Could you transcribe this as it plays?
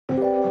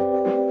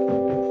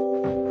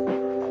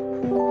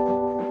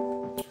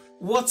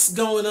What's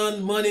going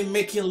on, money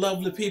making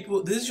lovely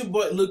people? This is your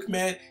boy Luke,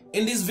 man.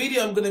 In this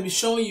video I'm going to be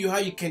showing you how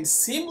you can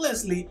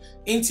seamlessly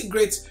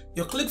integrate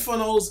your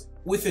ClickFunnels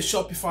with a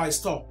Shopify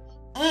store.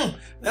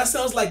 That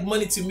sounds like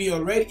money to me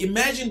already.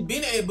 Imagine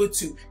being able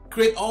to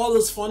create all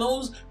those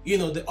funnels, you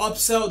know, the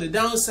upsell, the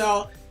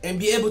downsell, and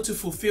be able to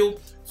fulfill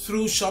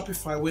through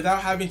Shopify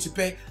without having to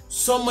pay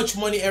so much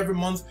money every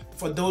month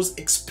for those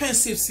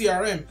expensive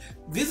CRM.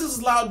 This has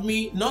allowed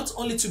me not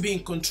only to be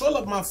in control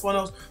of my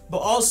funnels, but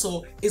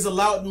also it's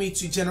allowed me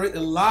to generate a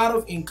lot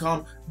of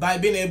income by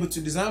being able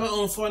to design my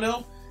own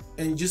funnel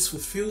and just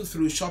fulfill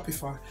through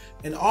Shopify.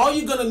 And all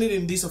you're gonna need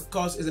in this, of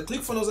course, is a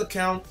ClickFunnels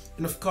account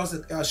and of course a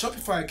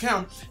Shopify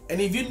account.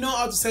 And if you know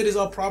how to set this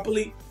up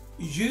properly,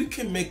 you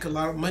can make a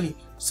lot of money.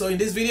 So in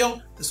this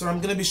video, that's what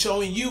I'm gonna be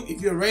showing you.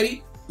 If you're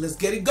ready, let's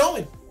get it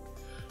going.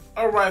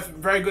 Alright,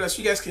 very good. As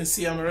you guys can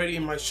see, I'm already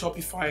in my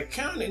Shopify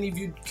account, and if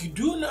you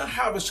do not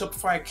have a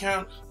Shopify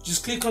account,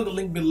 just click on the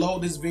link below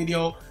this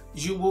video.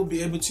 You will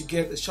be able to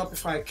get a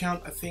Shopify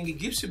account. I think it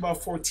gives you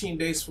about 14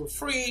 days for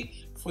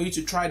free for you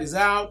to try this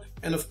out.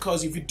 And of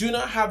course, if you do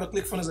not have a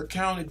ClickFunnels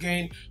account,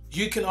 again,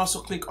 you can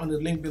also click on the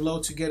link below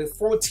to get a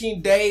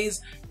 14 days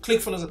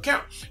ClickFunnels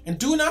account. And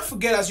do not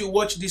forget, as you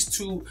watch this,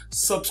 to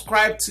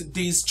subscribe to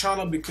this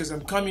channel, because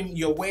I'm coming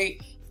your way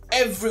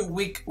every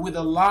week with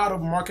a lot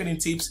of marketing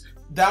tips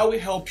that will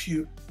help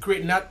you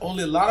create not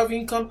only a lot of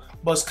income,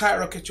 but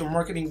skyrocket your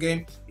marketing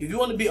game. If you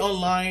want to be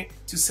online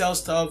to sell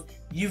stuff,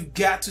 you've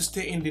got to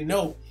stay in the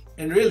know.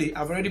 And really,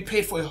 I've already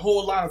paid for a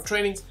whole lot of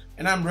trainings,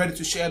 and I'm ready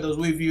to share those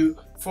with you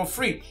for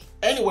free.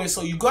 Anyway,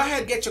 so you go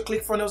ahead, get your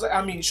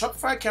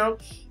Shopify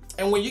account.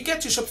 And when you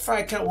get your Shopify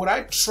account, what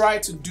I try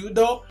to do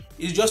though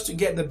is just to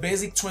get the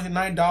basic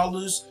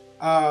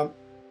 $29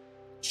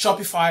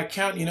 Shopify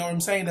account. You know what I'm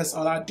saying? That's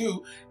all I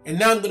do. And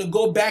now I'm going to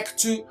go back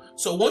to,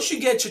 so once you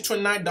get your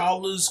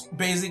 $29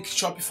 basic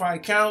Shopify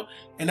account,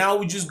 and I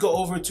will just go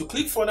over to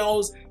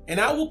ClickFunnels,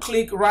 and I will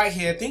click right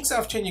here. Things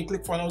have changed in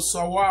ClickFunnels,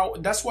 so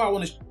that's why I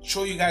want to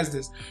show you guys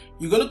this.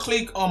 You're going to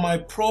click on my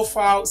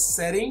profile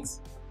settings.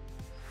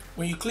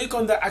 When you click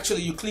on that,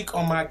 actually you click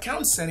on my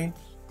account setting,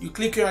 you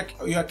click your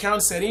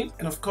account setting,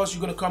 and of course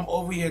you're going to come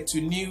over here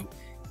to new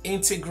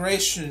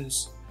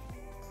integrations.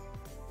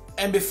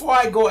 And before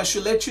I go, I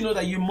should let you know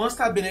that you must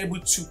have been able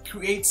to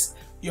create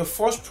your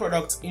first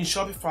product in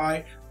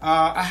Shopify.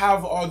 I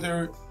have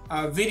other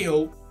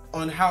video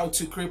on how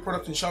to create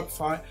product in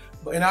Shopify,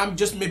 and I'm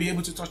just maybe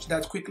able to touch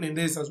that quickly in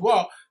this as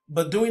well.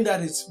 But doing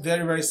that is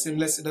very, very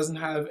seamless. It doesn't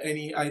have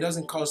any, it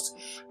doesn't cost,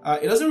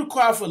 it doesn't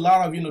require for a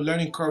lot of,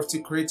 learning curve to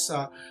create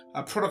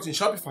a product in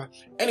Shopify.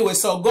 Anyway,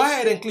 so go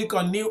ahead and click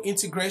on new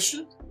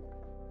integration.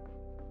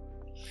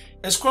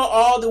 And scroll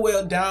all the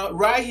way down.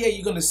 Right here,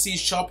 you're going to see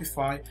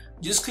Shopify.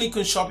 Just click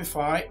on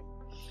Shopify.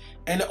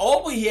 And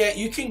over here,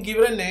 you can give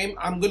it a name.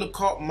 I'm going to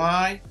call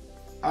mine.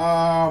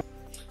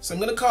 So I'm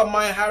going to call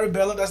mine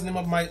Haribella. That's the name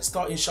of my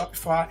store in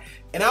Shopify.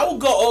 And I will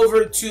go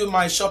over to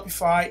my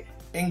Shopify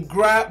and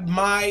grab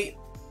my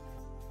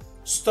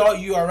store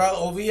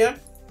URL over here.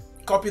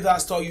 Copy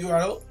that store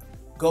URL.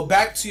 Go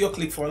back to your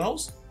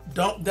ClickFunnels.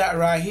 Dump that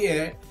right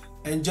here.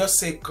 And just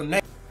say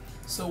connect.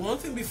 So one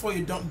thing before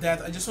you dump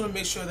that, I just want to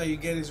make sure that you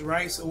get this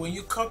right. So when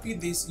you copy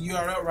this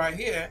URL right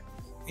here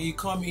and you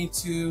come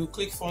into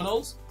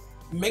ClickFunnels,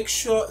 make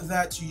sure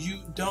that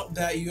you dump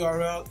that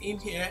URL in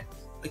here,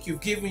 like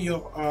you've given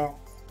your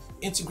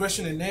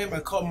integration a name. I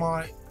call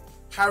mine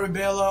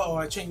Haribella, or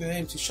I change the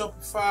name to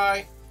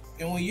Shopify.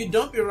 And when you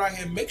dump it right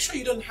here, make sure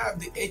you don't have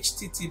the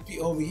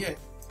HTTP over here,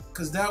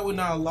 because that will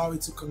not allow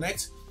it to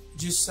connect.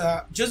 Just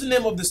the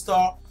name of the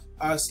store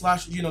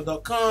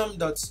 /com,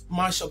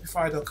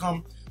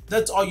 .myshopify.com.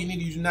 That's all you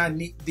need. You do not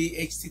need the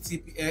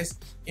HTTPS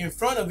in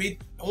front of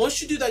it. And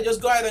once you do that, just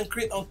go ahead and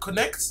click on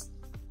connect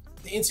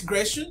the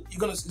integration.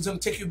 It's gonna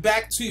take you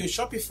back to your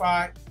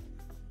Shopify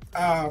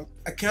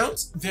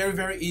account. Very,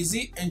 very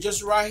easy. And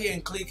just right here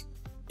and click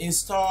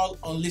install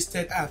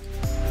unlisted app.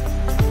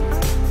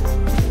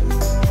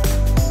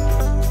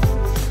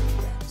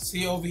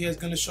 See over here,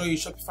 it's gonna show you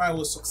Shopify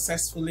was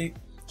successfully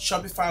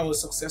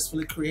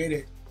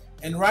created.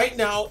 And right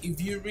now, if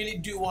you really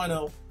do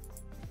wanna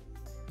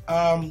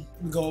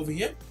go over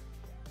here.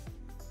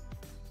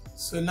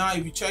 So now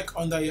if you check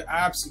under your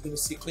apps, you're going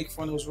to see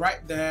ClickFunnels right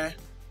there,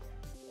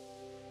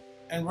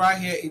 and right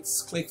here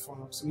it's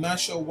ClickFunnels. I'm not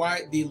sure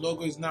why the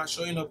logo is not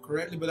showing up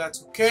correctly, but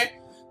that's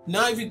okay.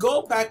 Now if you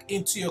go back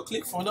into your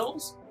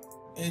ClickFunnels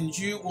and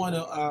you want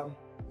to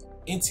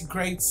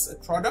integrate a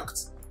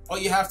product, all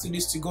you have to do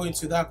is to go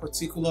into that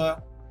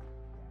particular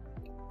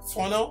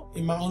funnel.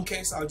 In my own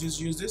case, I'll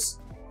just use this.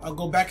 I'll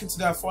go back into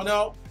that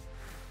funnel,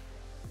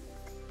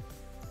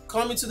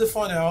 come into the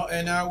funnel,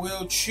 and I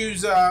will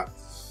choose I'll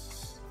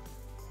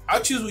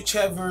choose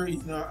whichever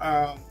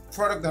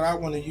product that I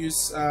want to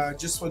use,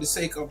 just for the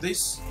sake of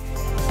this.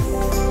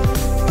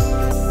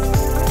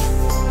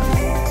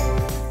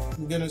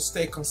 I'm gonna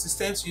stay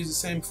consistent, use the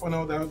same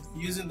funnel that I'm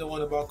using, the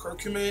one about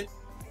curcumin.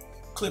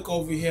 Click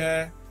over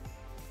here.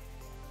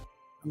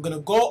 I'm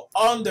gonna go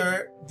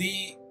under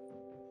the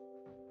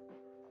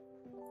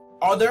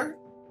other,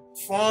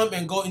 form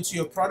and go into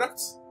your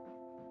products.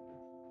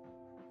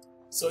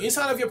 So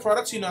inside of your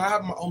products, I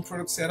have my own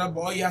product set up,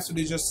 but all you have to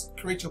do is just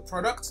create your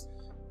product.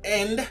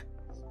 And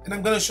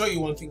I'm going to show you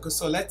one thing.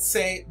 So let's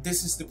say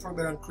this is the product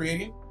that I'm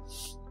creating.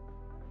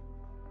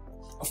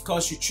 Of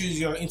course, you choose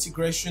your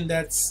integration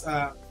that's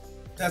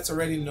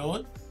already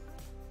known.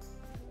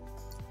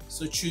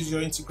 So choose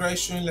your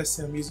integration. Let's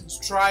say I'm using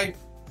Stripe.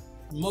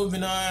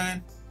 Moving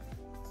on,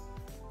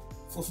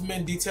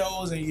 fulfillment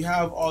details, and you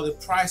have all the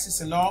prices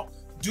and all.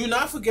 Do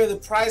not forget the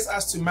price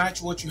has to match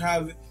what you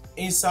have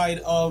inside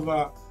of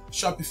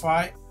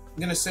Shopify. I'm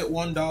gonna set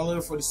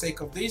 $1 for the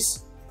sake of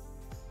this,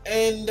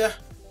 and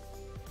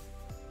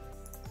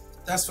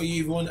that's for you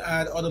if you want to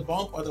add other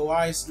bump.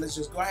 Otherwise, let's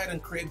just go ahead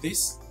and create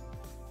this.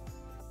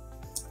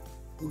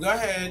 We'll go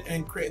ahead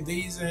and create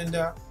these, and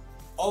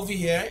over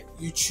here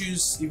you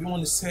choose if you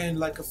want to send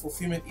like a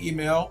fulfillment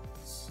email.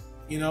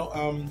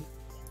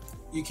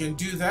 You can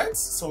do that.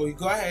 So you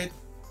go ahead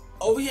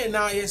over here.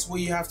 Now is where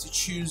you have to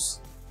choose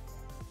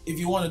if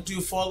you want to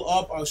do follow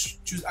up or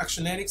choose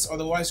Actionetics.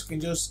 Otherwise, you can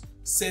just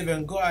save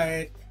and go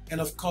ahead.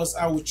 And of course,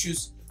 I will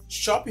choose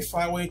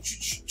Shopify. When you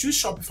choose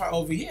Shopify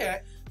over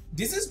here,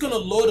 this is going to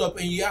load up,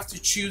 and you have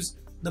to choose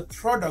the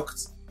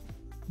product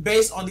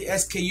based on the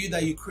SKU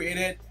that you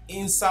created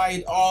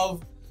inside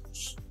of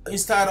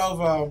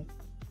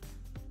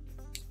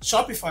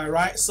Shopify,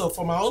 right? So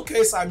for my own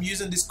case, I'm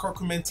using this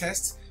curcumin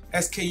test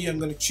SKU. I'm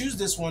going to choose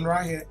this one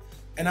right here,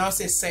 and I'll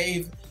say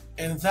save,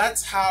 and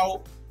that's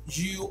how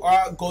you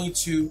are going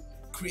to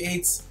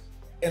create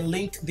and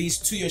link these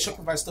to your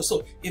Shopify store.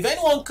 So if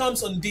anyone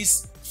comes on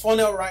this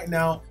funnel right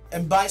now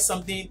and buys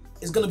something,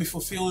 it's going to be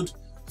fulfilled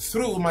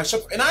through my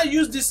shop. And I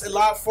use this a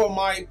lot for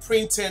my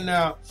print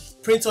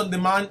on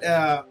demand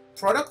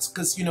products,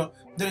 because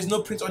there is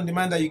no print on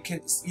demand that you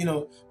can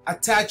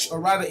attach or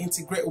rather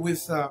integrate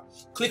with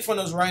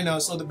ClickFunnels right now.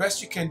 So the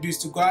best you can do is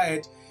to go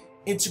ahead,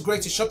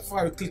 integrate your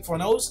Shopify with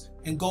ClickFunnels,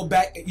 and go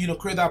back,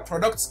 create that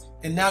product,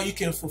 and now you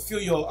can fulfill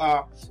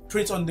your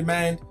print on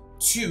demand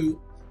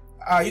to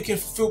you can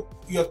fulfill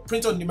your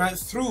print on demand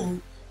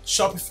through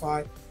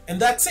Shopify,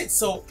 and that's it.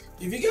 So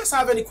if you guys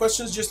have any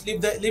questions, just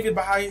leave it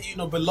behind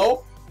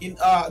below in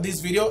this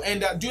video,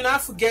 and do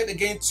not forget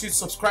again to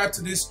subscribe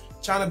to this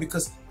channel,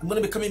 because I'm going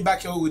to be coming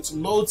back here with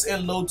loads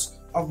and loads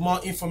of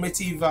more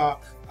informative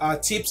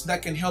tips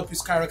that can help you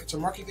skyrocket your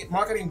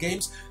marketing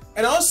games.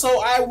 And also,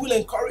 I will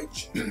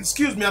encourage,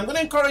 excuse me, I'm going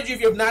to encourage you,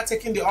 if you have not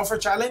taken the offer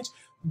challenge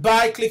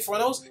by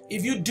ClickFunnels.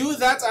 If you do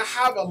that, I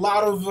have a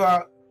lot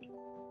of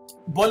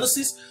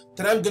bonuses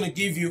that I'm going to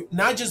give you,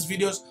 not just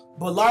videos,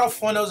 but a lot of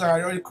funnels that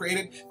I already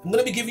created. I'm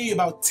going to be giving you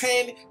about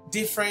 10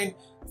 different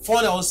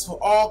funnels for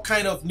all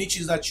kind of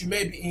niches that you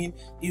may be in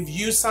if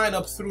you sign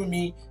up through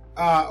me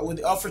with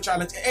the offer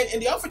challenge. And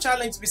the offer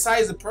challenge,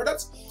 besides the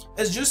product,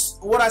 is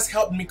just what has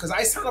helped me, because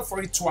I signed up for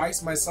it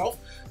twice myself.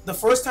 The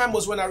first time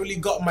was when I really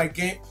got my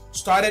game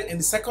started, and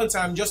the second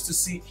time just to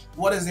see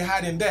what is they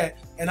had in there.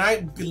 And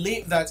I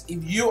believe that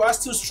if you are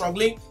still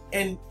struggling,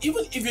 and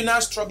even if you're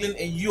not struggling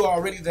and you are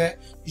already there,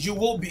 you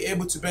will be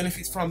able to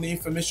benefit from the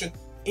information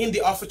in the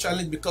offer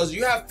challenge, because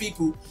you have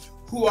people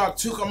who are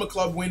 2 Comma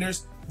Club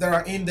winners that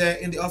are in there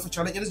in the offer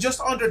challenge, and it's just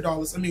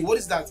 $100. I mean, what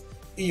is that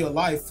in your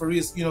life for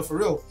real, for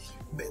real,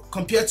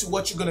 compared to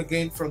what you're gonna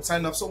gain from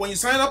sign up? So when you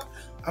sign up,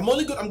 I'm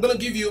gonna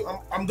give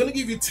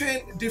you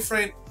 10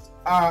 different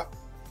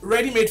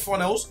ready-made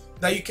funnels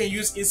that you can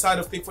use inside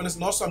of ClickFunnels,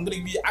 and also I'm going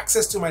to give you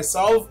access to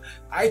myself.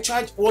 I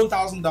charge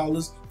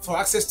 $1,000 for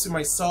access to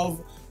myself,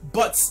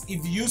 but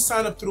if you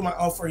sign up through my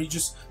offer, you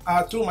just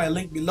through my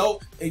link below,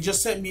 and you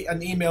just send me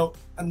an email,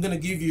 I'm going to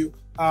give you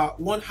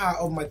 1 hour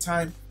of my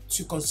time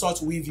to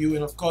consult with you,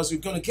 and of course you're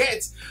going to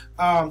get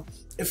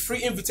a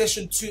free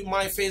invitation to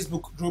my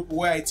Facebook group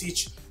where I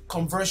teach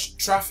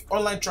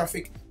online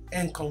traffic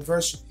and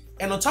conversion.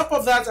 And on top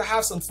of that, I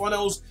have some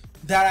funnels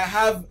that I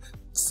have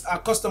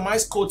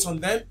customized codes on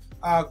them,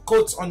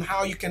 codes on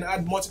how you can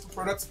add multiple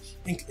products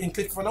in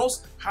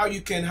ClickFunnels, how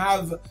you can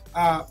have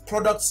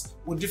products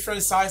with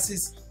different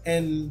sizes,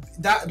 and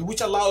that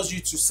which allows you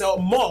to sell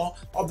more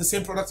of the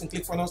same products in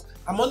ClickFunnels.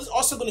 I'm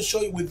also going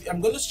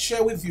to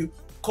share with you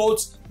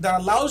codes that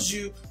allows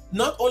you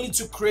not only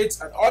to create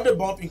an order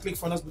bump in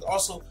ClickFunnels, but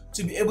also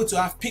to be able to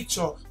have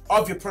picture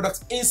of your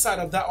products inside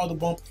of that order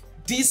bump.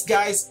 These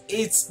guys,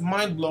 it's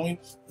mind-blowing.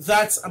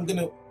 That I'm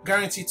gonna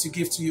guarantee to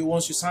give to you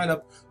once you sign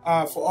up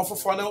for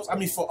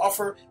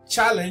offer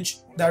challenge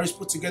that is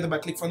put together by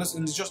ClickFunnels,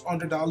 and it's just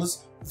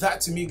 $100. That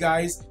to me,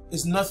 guys,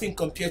 is nothing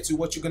compared to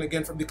what you're gonna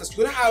get from, because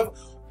you're gonna have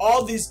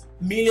all these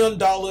 $1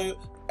 million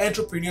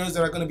entrepreneurs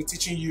that are gonna be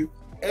teaching you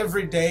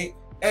every day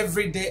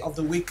of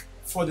the week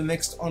for the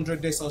next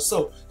 100 days or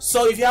so.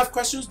 So if you have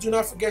questions, do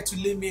not forget to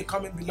leave me a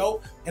comment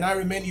below, and I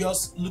remain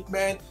yours, Luke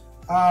Man.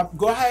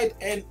 Go ahead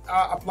and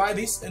apply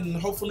this, and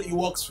hopefully it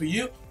works for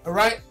you. All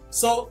right,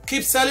 so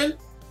keep selling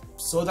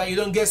so that you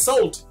don't get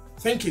sold.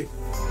 Thank you.